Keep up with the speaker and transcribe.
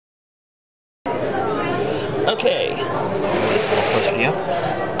Okay.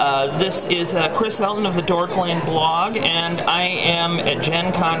 This is Chris Helton of the Dorkland blog, and I am at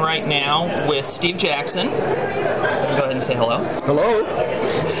GenCon right now with Steve Jackson. Go ahead and say hello. Hello.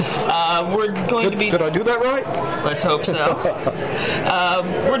 We're going to be... Did I do that right? Let's hope so.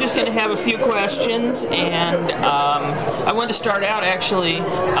 We're just going to have a few questions, and I want to start out, actually,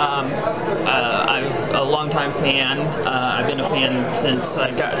 I'm a longtime fan. I've been a fan since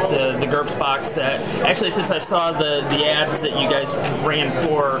I got the GURPS box set. Actually, since I saw the ads that you guys ran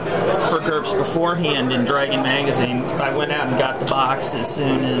for GURPS beforehand in Dragon Magazine, I went out and got the box as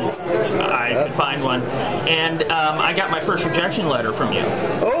soon as I could find one. And I got my first rejection letter from you.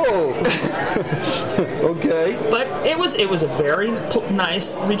 Oh! Okay. But it was a very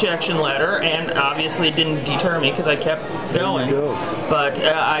nice rejection letter, and obviously it didn't deter me because I kept going. There you go. But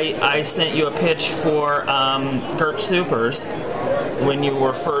I sent you a pitch for GURPS Supers when you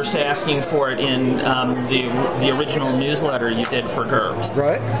were first asking for it in the original newsletter you did for GURPS.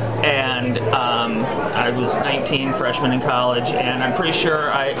 Right. And I was 19, freshman in college, and I'm pretty sure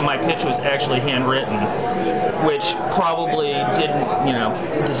my pitch was actually handwritten, which probably didn't,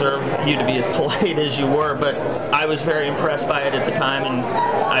 deserve you to be as polite as you were, but I was very impressed by it at the time, and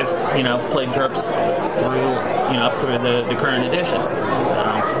I've, played GURPS through, up through the current edition. So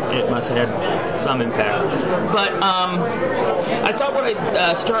it must have had some impact. But I thought what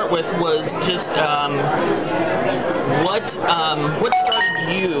I'd start with was just what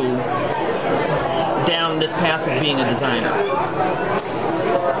started you down this path of being a designer?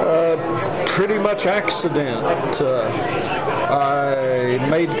 Pretty much accident. I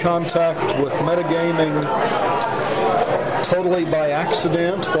made contact with metagaming totally by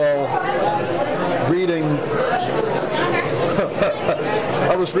accident while reading.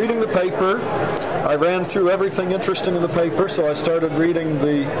 I was reading the paper. I ran through everything interesting in the paper, so I started reading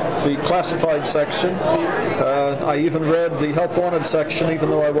the classified section. I even read the help wanted section, even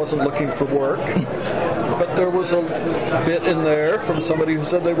though I wasn't looking for work. But there was a bit in there from somebody who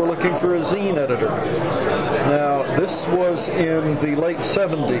said they were looking for a zine editor. Now, this was in the late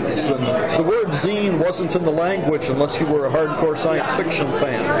 70s, and the word zine wasn't in the language unless you were a hardcore science fiction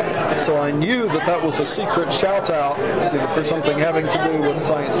fan. So I knew that was a secret shout-out for something having to do with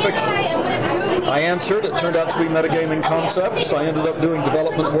science fiction. I answered. It turned out to be metagaming concepts. I ended up doing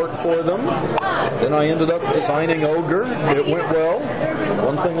development work for them. Then I ended up designing Ogre. It went well.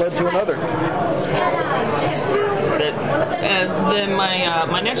 One thing led to another. Then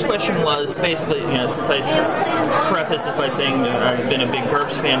my next question was basically, since I prefaced this by saying I've been a big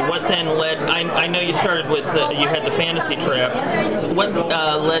GURPS fan, what then led? I know you started with you had the fantasy trip. What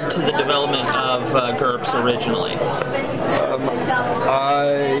led to the development of GURPS originally?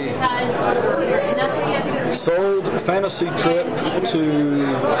 I sold Fantasy Trip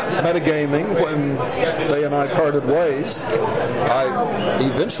to Metagaming when they and I parted ways. I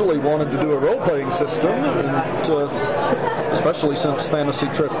eventually wanted to do a role-playing system, and especially since Fantasy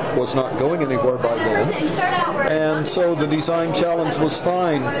Trip was not going anywhere by then. And so the design challenge was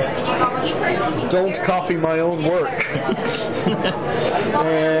fine. Don't copy my own work.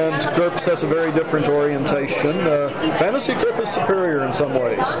 And GURPS has a very different orientation. Fantasy Trip is superior in some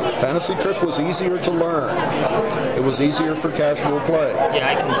ways. Fantasy Trip was easier to learn. It was easier for casual play. Yeah,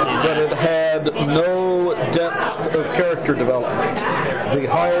 I can see that. But it had no depth of character development. The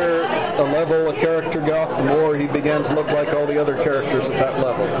higher a level a character got, the more he began to look like all the other characters at that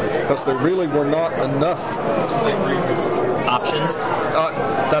level. Because there really were not enough options.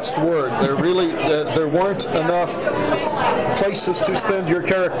 That's the word. There weren't enough places to spend your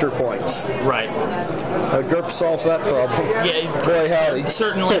character points. Right. GURPS solves that problem. Yeah, boy howdy.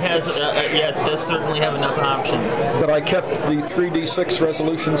 Certainly has. It does certainly have enough options. But I kept the 3D6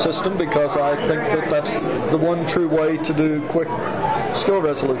 resolution system because I think that's the one true way to do quick skill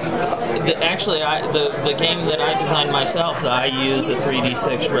resolution. Actually, the game that I designed myself, I use a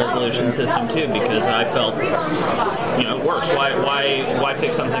 3D6 resolution system too because I felt it works. Why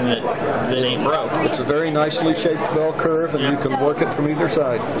fix something that ain't broke? It's a very nicely shaped bell curve, and you can work it from either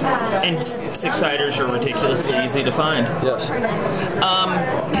side. And six-siders are ridiculously easy to find. Yes.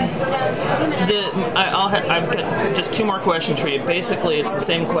 I've got just two more questions for you. Basically, it's the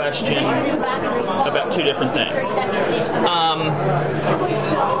same question about two different things.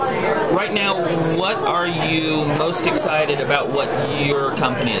 right now, what are you most excited about what your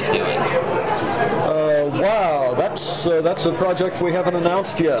company is doing? Wow, that's a project we haven't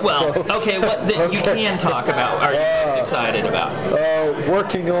announced yet. Well, so. okay, what you can talk about, are you most excited about?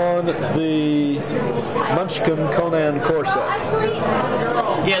 Working on the Munchkin Conan core set.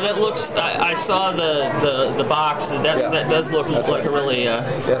 Yeah, that looks. I saw the box. That does look like a really.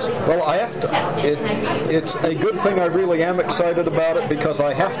 Yes. Well, I have to. It's a good thing I really am excited about it because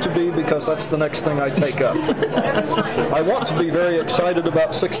I have to be, because that's the next thing I take up. I want to be very excited about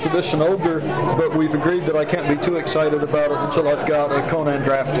 6th edition Ogre, but we've agreed that I can't be too excited about it until I've got a Conan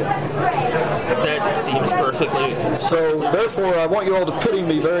drafted. That seems perfectly. So, therefore, I want you all to pity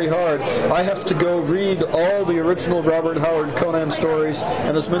me very hard. I have to go read all the original Robert Howard Conan stories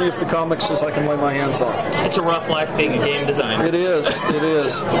and as many of the comics as I can lay my hands on. It's a rough life being a game designer. It is.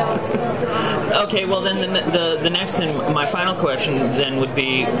 Okay, well then the next and my final question then would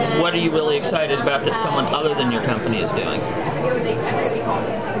be, what are you really excited about that someone other than your company is doing?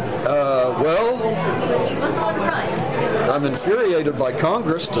 Well, I'm infuriated by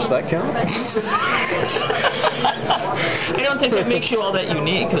Congress. Does that count? I don't think that makes you all that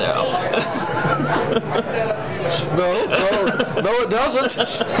unique, though. No, it doesn't.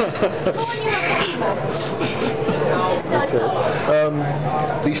 Okay.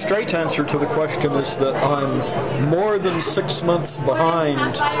 The straight answer to the question is that I'm more than 6 months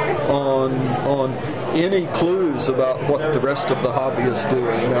behind on any clues about what the rest of the hobby is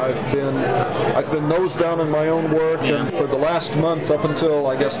doing. I've been nose down in my own work, and for the last month, up until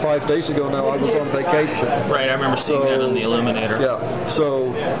I guess 5 days ago now, I was on vacation. Right, I remember seeing that on the Illuminator. Yeah,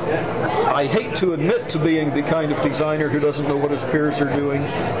 so I hate to admit to being the kind of designer who doesn't know what his peers are doing,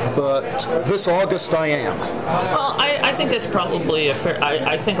 but this August I am. Well, I think that's probably a fair.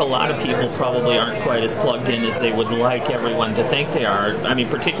 I think a lot of people probably aren't quite as plugged in as they would like everyone to think they are. I mean,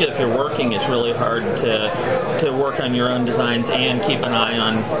 particularly if you're working, it's really hard to work on your own designs and keep an eye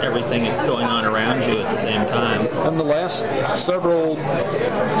on everything that's going on around you at the same time. And the last several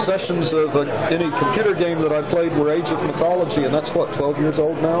sessions of any computer game that I played were Age of Mythology, and that's what, 12 years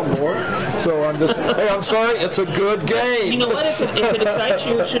old now, more? So I'm just, hey, I'm sorry, it's a good game. You know what? If it excites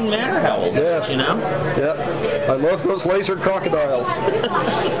you, it shouldn't matter how old it is, you know? Yeah. I love those laser crocodiles.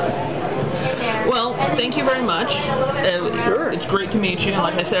 Well, thank you very much. Sure. It's great to meet you. And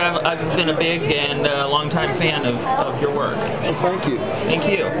like I said, I've been a big and long-time fan of your work. Well, thank you. Thank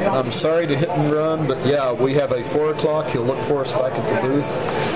you. I'm sorry to hit and run, but yeah, we have a 4 o'clock. You'll look for us back at the booth.